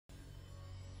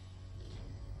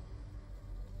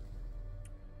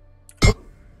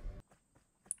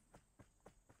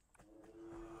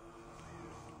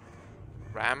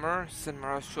Rammer,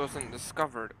 Sinmara's chosen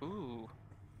discovered. Ooh.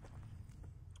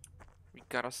 We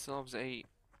got ourselves a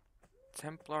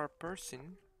Templar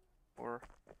person. Or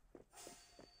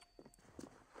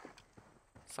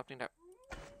something that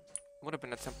would have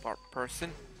been a Templar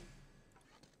person.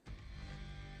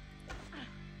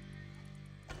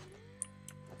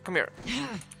 Come here.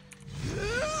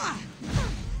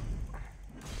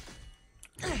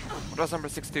 What does number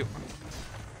 6 do?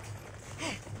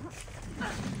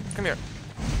 Come here.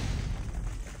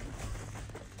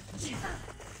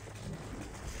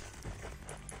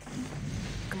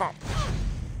 Come on.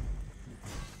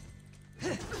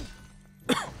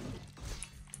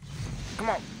 Come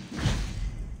on.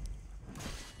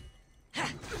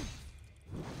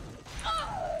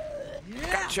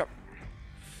 Gotcha.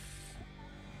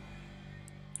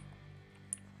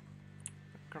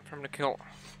 Confirm the kill.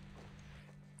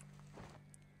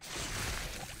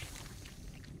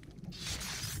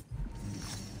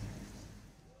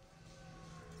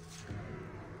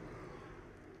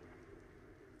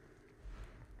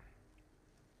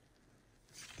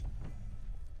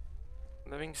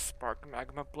 Living spark,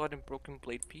 magma blood, and broken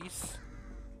blade piece.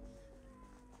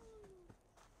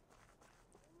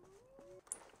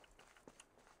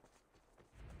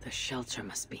 The shelter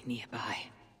must be nearby.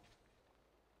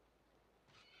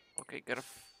 Okay, gotta.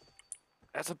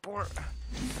 That's a boar.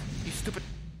 You stupid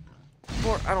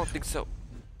boar. I don't think so.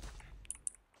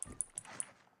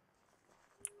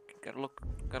 Okay, gotta look.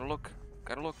 Gotta look.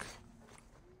 Gotta look.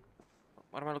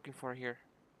 What am I looking for here?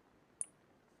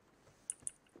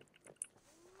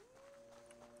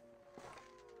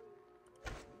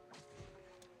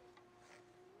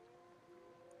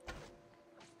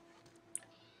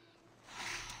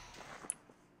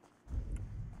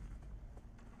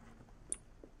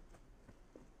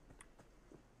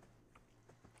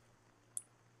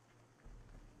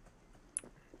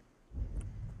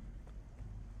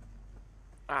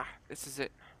 Ah, this is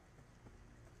it.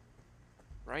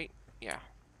 Right? Yeah.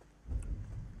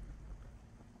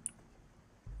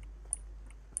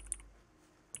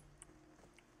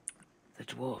 The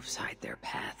dwarves hide their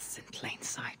paths in plain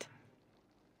sight.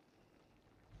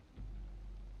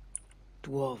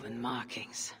 Dwarven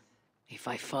markings. If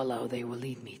I follow, they will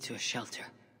lead me to a shelter.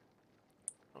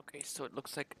 Okay, so it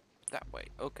looks like that way.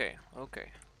 Okay,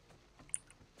 okay.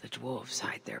 The dwarves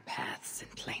hide their paths in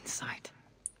plain sight.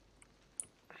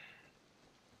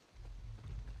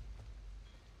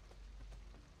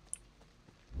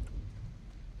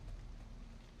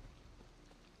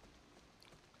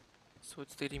 So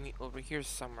it's leading me over here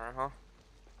somewhere, huh?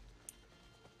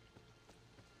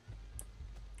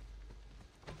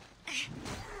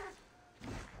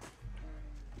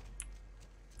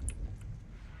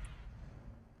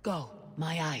 Go,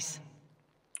 my eyes.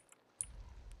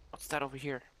 What's that over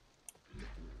here?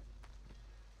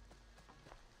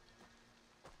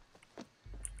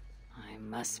 I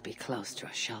must be close to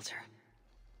a shelter.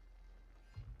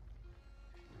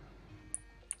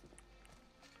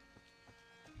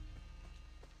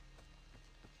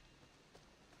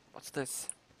 What's this?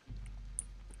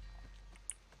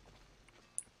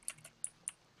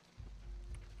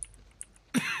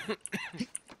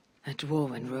 A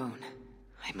dwarven rune.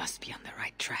 I must be on the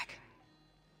right track.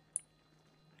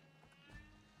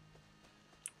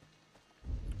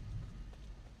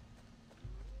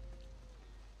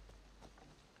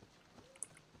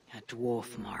 A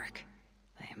dwarf mark.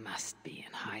 They must be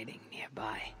in hiding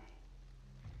nearby.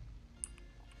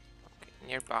 Okay,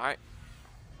 nearby.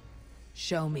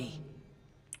 Show me.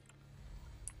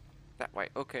 That way,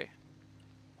 okay.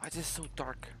 Why is this so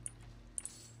dark?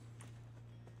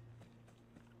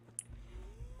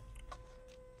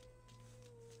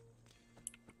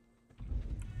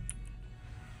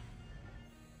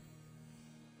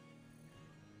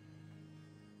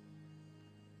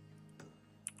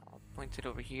 I'll point it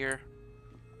over here.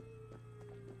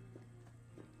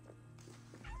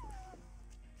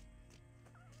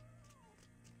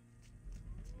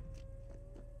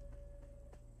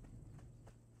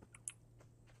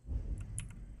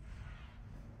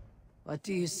 What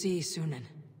do you see, Sunan?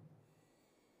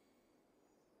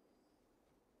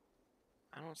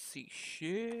 I don't see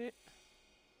shit.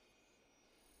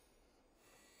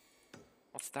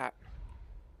 What's that?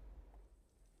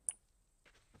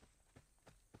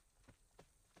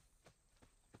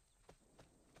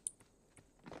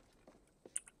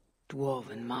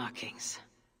 Dwarven markings.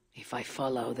 If I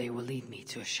follow, they will lead me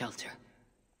to a shelter.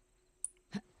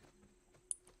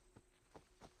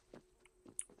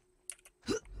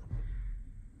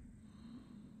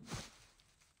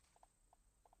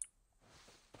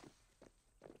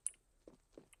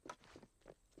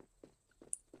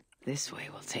 This way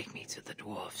will take me to the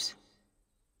dwarves.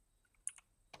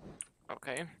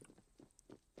 Okay.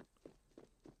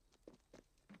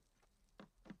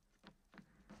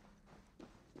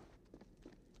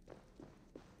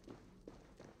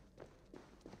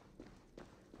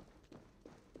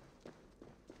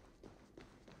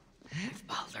 If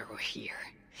Baldur were here,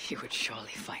 he would surely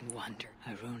find wonder.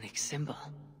 A runic symbol.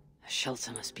 A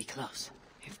shelter must be close.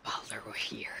 If Baldur were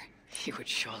here, he would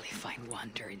surely find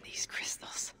wonder in these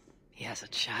crystals. He has a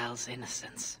child's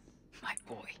innocence, my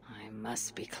boy. I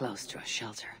must be close to a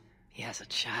shelter. He has a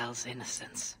child's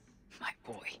innocence, my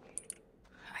boy.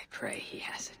 I pray he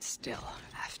has it still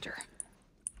after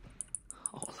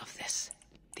all of this.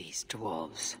 These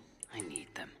dwarves, I need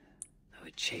them, though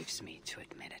it chafes me to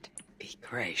admit it. Be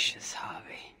gracious,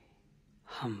 Harvey.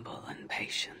 Humble and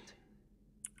patient.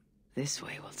 This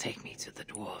way will take me to the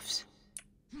dwarves.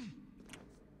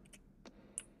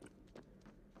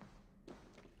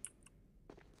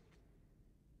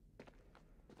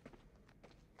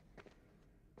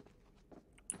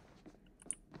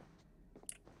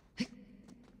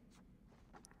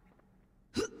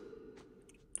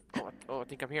 Oh, I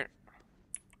think I'm here.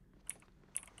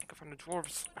 I think I found the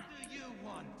dwarves. What do you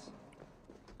want?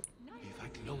 If I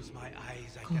close my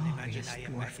eyes, I can imagine I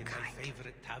am back in my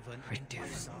favorite tavern.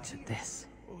 Reduced to this.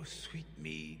 Oh, sweet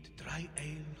mead, dry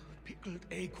ale, pickled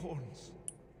acorns.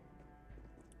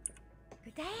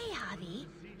 Good day, Harvey.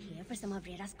 Here for some of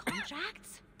Rita's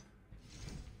contracts?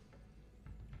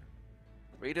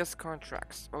 Rita's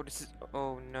contracts. Oh, this is.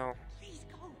 Oh no. Please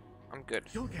go. I'm good.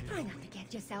 You'll get Try not to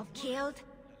get yourself killed.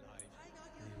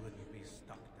 We wouldn't be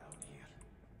stuck down here.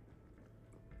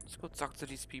 Let's go talk to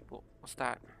these people. What's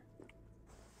that?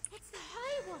 It's the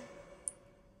High One.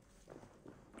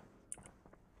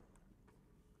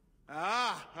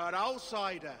 Ah, an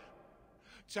outsider.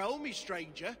 Tell me,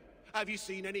 stranger, have you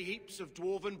seen any heaps of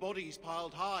dwarven bodies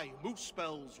piled high, moose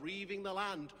spells reaving the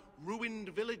land, ruined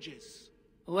villages?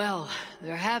 Well,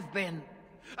 there have been.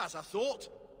 As I thought,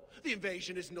 the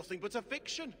invasion is nothing but a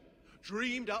fiction,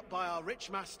 dreamed up by our rich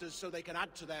masters so they can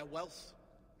add to their wealth.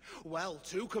 Well,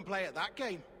 two can play at that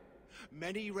game.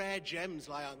 Many rare gems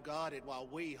lie unguarded while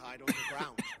we hide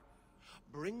underground.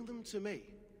 Bring them to me,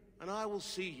 and I will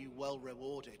see you well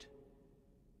rewarded.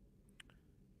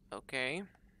 Okay.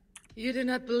 You do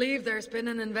not believe there's been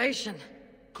an invasion?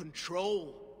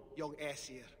 Control, young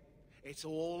Aesir. It's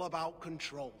all about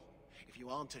control. If you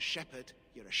aren't a shepherd,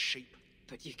 you're a sheep.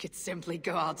 But you could simply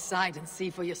go outside and see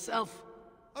for yourself.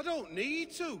 I don't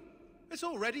need to. It's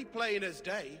already plain as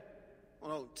day.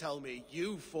 Well, don't tell me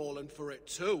you've fallen for it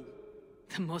too.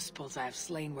 The muspels I have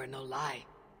slain were no lie,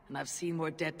 and I've seen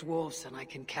more dead dwarves than I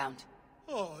can count.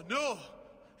 Oh, no!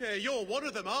 Yeah, you're one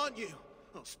of them, aren't you?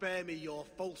 Oh, spare me your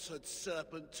falsehood,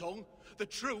 serpent tongue. The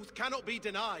truth cannot be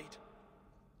denied.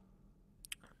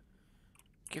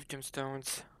 Give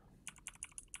gemstones.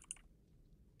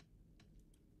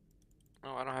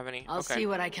 Oh, I don't have any. I'll okay. see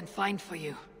what I can find for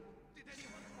you. You're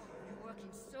working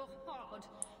so hard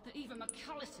that even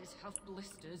McAllister's have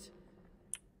blisters.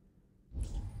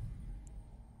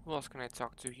 Who else can I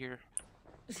talk to here?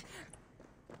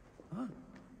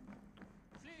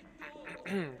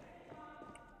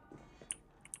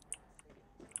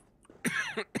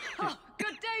 Oh,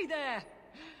 good day there!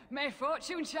 May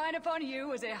fortune shine upon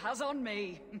you as it has on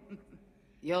me.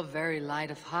 You're very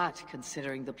light of heart,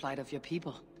 considering the plight of your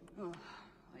people. Oh,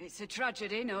 it's a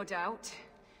tragedy, no doubt.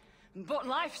 But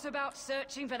life's about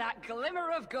searching for that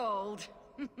glimmer of gold.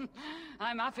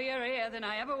 I'm happier here than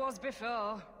I ever was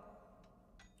before.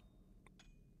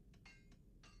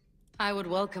 I would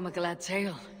welcome a glad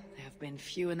tale. There have been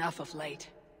few enough of late.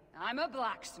 I'm a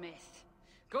blacksmith.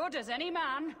 Good as any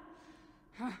man.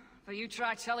 But you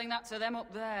try telling that to them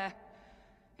up there.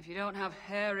 If you don't have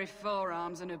hairy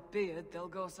forearms and a beard, they'll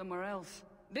go somewhere else.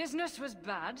 Business was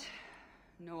bad.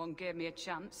 No one gave me a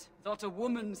chance. Thought a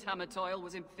woman's hammer toil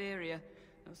was inferior.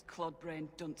 Those clod-brained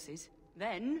dunces.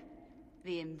 Then,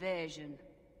 the invasion.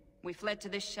 We fled to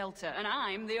this shelter, and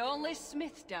I'm the only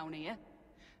smith down here.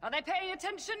 Are they paying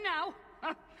attention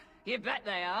now? You bet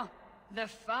they are. The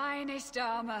finest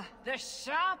armor, the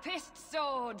sharpest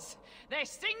swords. They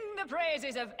sing the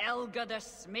praises of Elgar the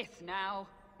Smith now.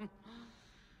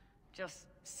 Just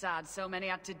sad so many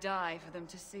had to die for them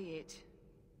to see it.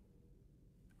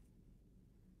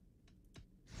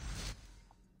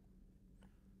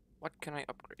 What can I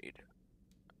upgrade?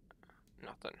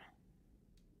 Nothing.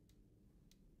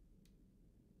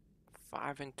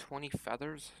 5 and 20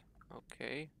 feathers?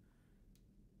 Okay.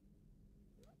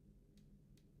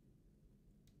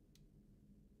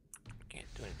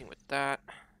 Can't do anything with that.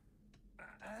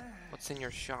 What's in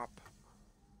your shop?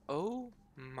 Oh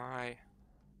my.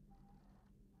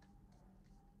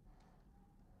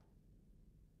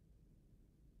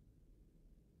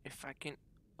 If I can...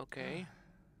 Okay.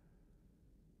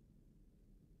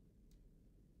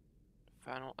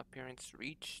 Final appearance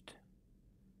reached.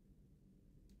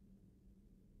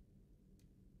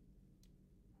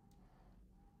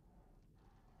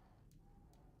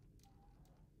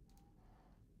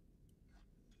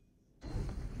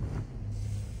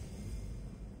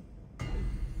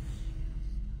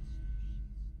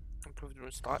 Improved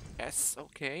rune slot. Yes,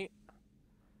 okay.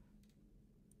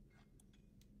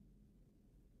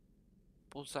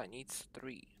 Bullseye needs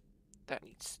 3. That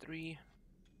needs 3.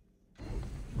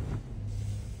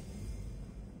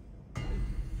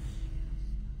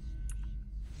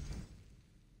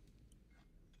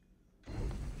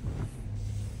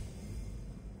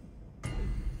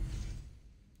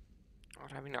 I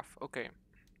don't have enough. Okay.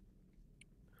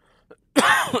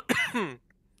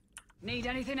 Need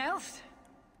anything else?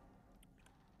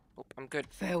 Oh, I'm good.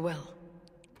 Farewell.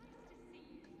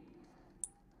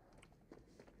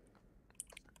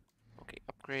 Okay,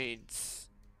 upgrades.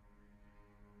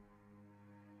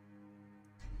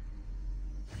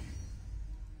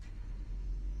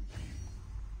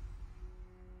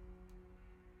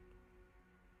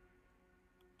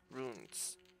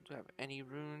 Runes. Do I have any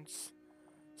runes?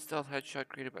 Stealth headshot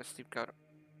created by Sleep God.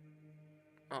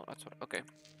 Oh, that's what. Okay.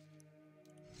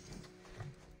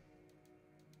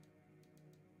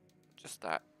 Just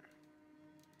that.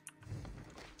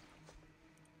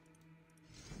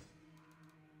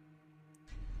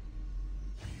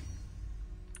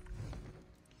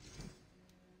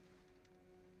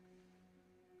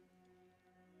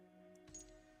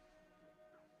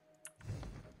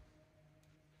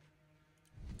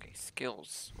 Okay,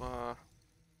 skills.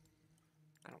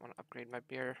 I don't want to upgrade my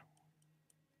beer.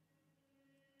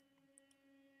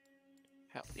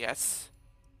 Hell yes.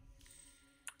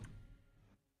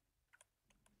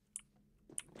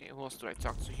 Okay, who else do I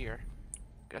talk to here?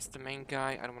 Guess the main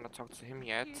guy. I don't want to talk to him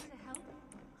yet.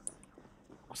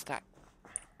 What's that?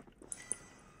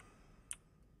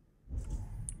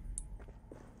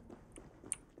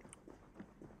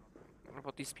 What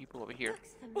about these people over here?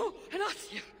 Oh,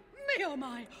 Horatio! Me oh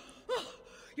my! Oh,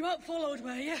 you weren't followed,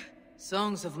 were you?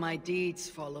 Songs of my deeds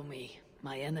follow me.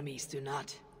 My enemies do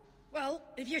not. Well,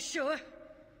 if you're sure.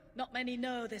 Not many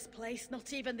know this place,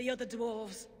 not even the other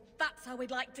dwarves. That's how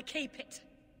we'd like to keep it.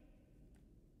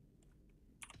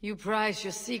 You prize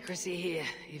your secrecy here,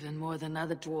 even more than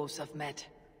other dwarves I've met.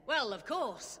 Well, of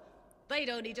course. They'd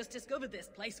only just discovered this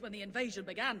place when the invasion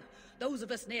began. Those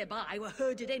of us nearby were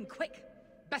herded in quick.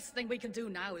 Best thing we can do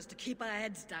now is to keep our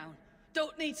heads down.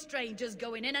 Don't need strangers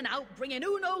going in and out, bringing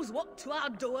who knows what to our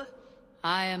door.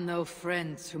 I am no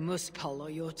friend to Muspel or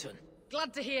Jotun.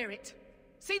 Glad to hear it.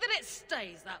 See that it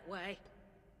stays that way.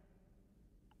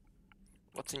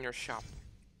 What's in your shop?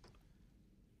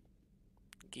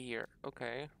 Gear.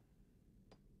 Okay.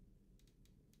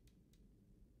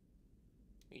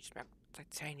 Each map.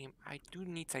 Titanium. I do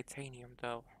need titanium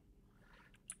though.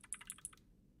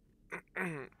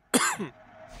 Oh,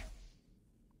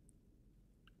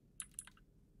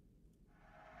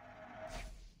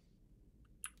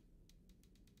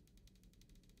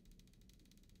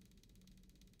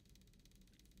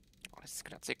 this is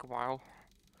gonna take a while.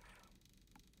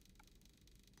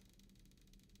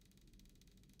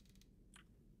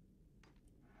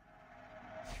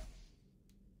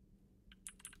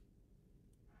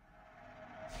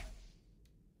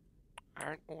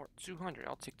 Iron ore, 200.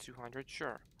 I'll take 200,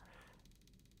 sure.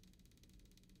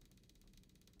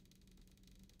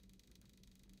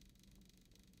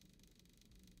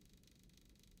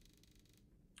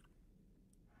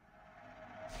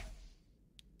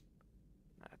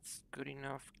 That's good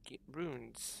enough. Get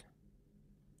runes.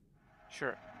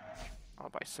 Sure. I'll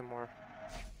buy some more.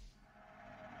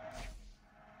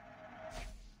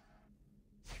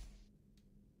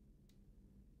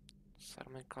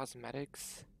 Settlement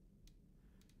cosmetics.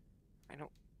 I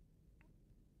don't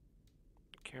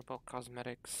care about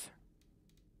cosmetics.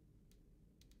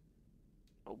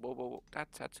 Oh, whoa, whoa, whoa.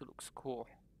 That tattoo looks cool.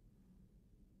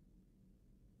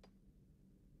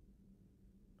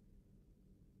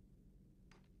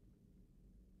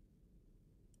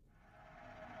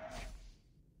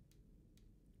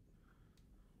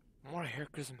 More hair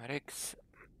cosmetics.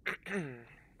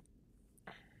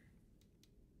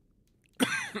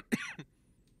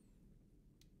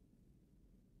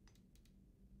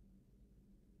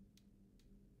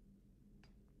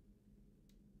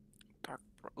 Dark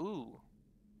bro. Ooh.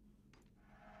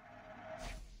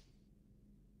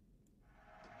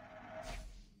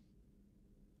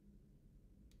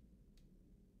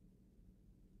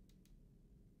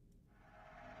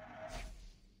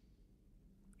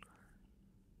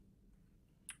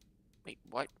 Wait,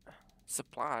 what?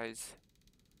 Supplies.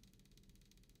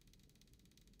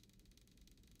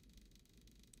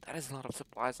 That is a lot of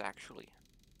supplies, actually.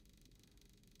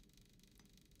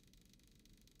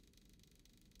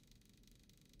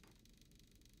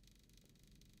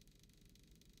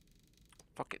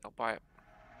 Fuck it, I'll buy it.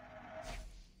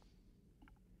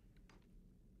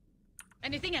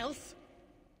 Anything else?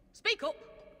 Speak up.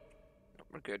 No,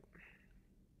 we're good.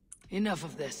 Enough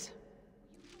of this.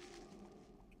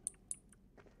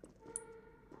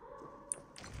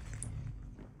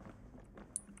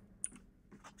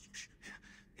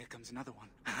 Here comes another one.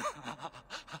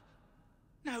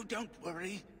 No, don't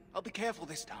worry. I'll be careful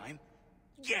this time.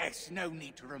 Yes, no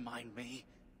need to remind me.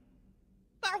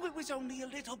 Oh, it was only a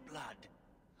little blood.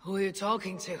 Who are you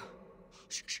talking to?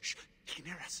 Shh, shh, shh. He can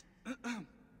hear us.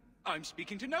 I'm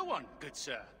speaking to no one, good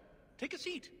sir. Take a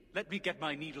seat. Let me get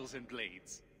my needles and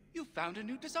blades. You found a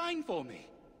new design for me.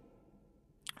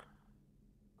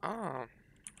 Oh.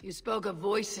 You spoke of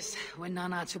voices when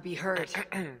none are to be heard.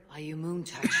 Are you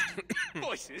moon-touched?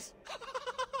 Voices?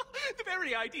 The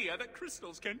very idea that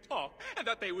crystals can talk, and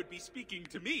that they would be speaking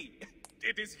to me.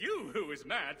 It is you who is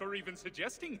mad for even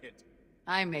suggesting it.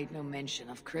 I made no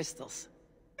mention of crystals.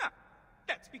 Ah,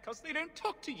 that's because they don't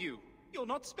talk to you. You're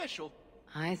not special.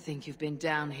 I think you've been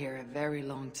down here a very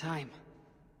long time.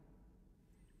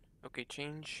 Okay,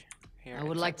 change. Here. I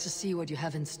would like to see what you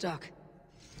have in stock.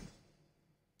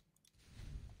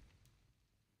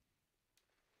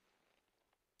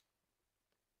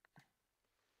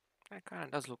 That kind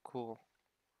of does look cool.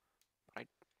 Right.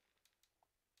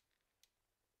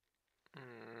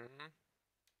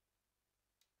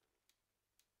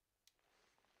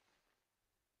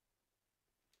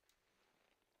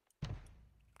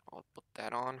 I'll put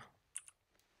that on.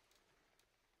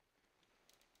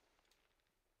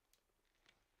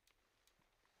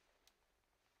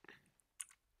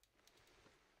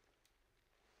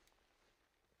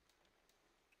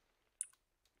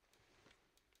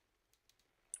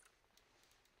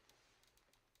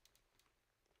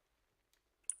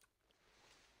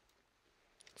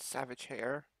 Savage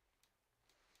hair.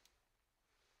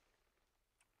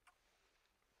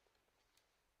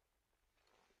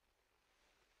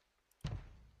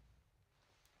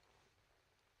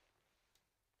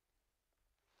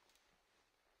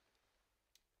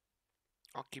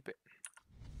 I'll keep it.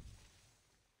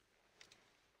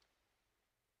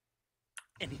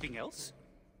 Anything else?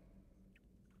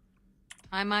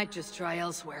 I might just try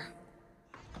elsewhere.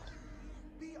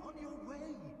 Be on your way,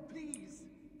 please.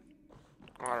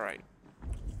 Alright.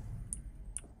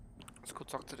 Let's go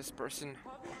talk to this person.